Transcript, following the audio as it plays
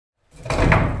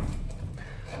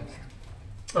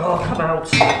Oh, come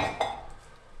out. I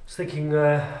was thinking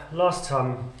last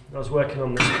time I was working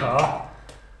on this car,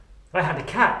 I had a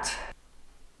cat.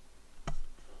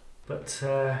 But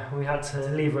we had to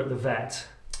leave her at the vet,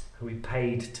 who we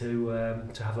paid to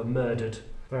have her murdered.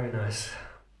 Very nice.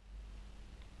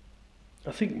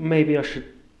 I think maybe I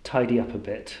should tidy up a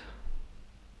bit.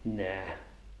 Nah.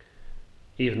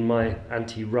 Even my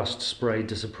anti-rust spray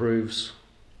disapproves.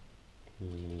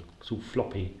 It's all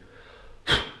floppy.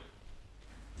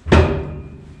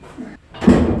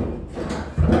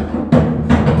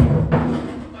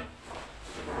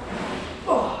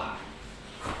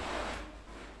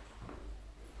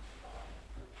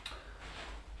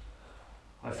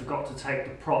 I forgot to take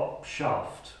the prop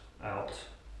shaft out.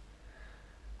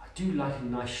 I do like a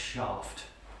nice shaft.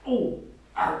 Oh!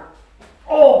 Ow!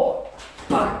 Oh!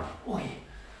 Bugger! Oi!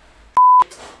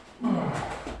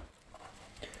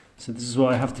 So this is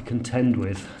what I have to contend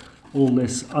with. All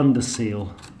this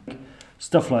underseal.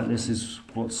 Stuff like this is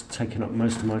what's taken up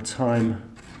most of my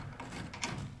time.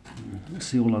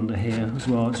 Seal under here as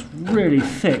well. It's really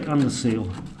thick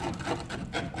underseal.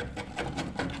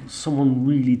 Someone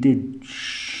really did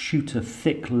shoot a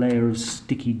thick layer of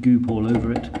sticky goop all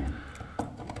over it.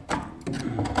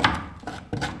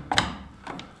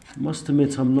 I must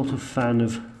admit I'm not a fan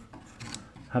of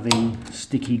having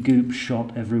sticky goop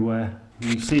shot everywhere.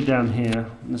 You see down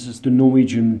here, this is the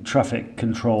Norwegian Traffic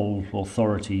Control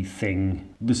Authority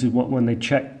thing. This is what when they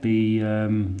check the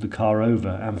car over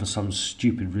and for some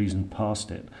stupid reason passed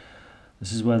it.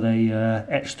 This is where they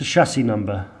etch the chassis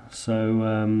number,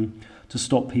 so to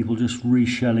stop people just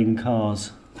reshelling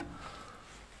cars.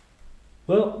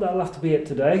 Well, that'll have to be it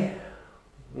today.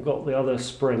 I've got the other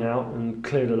spring out and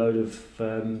cleared a load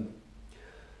of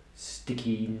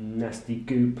sticky, nasty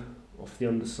goop off the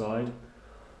underside.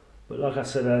 But like I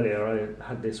said earlier, I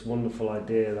had this wonderful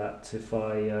idea that if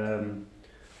I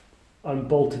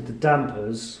unbolted the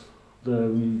dampers,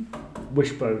 the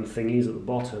wishbone thingies at the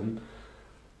bottom,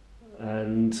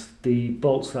 and the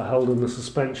bolts that hold on the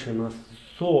suspension, I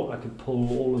thought I could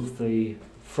pull all of the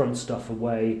front stuff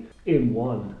away in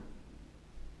one.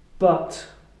 But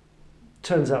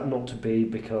turns out not to be,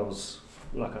 because,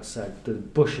 like I said, the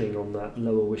bushing on that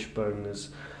lower wishbone is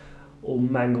all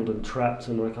mangled and trapped,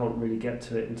 and I can't really get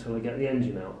to it until I get the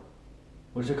engine out,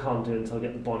 which I can't do until I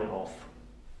get the bonnet off,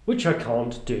 which I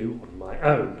can't do on my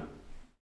own.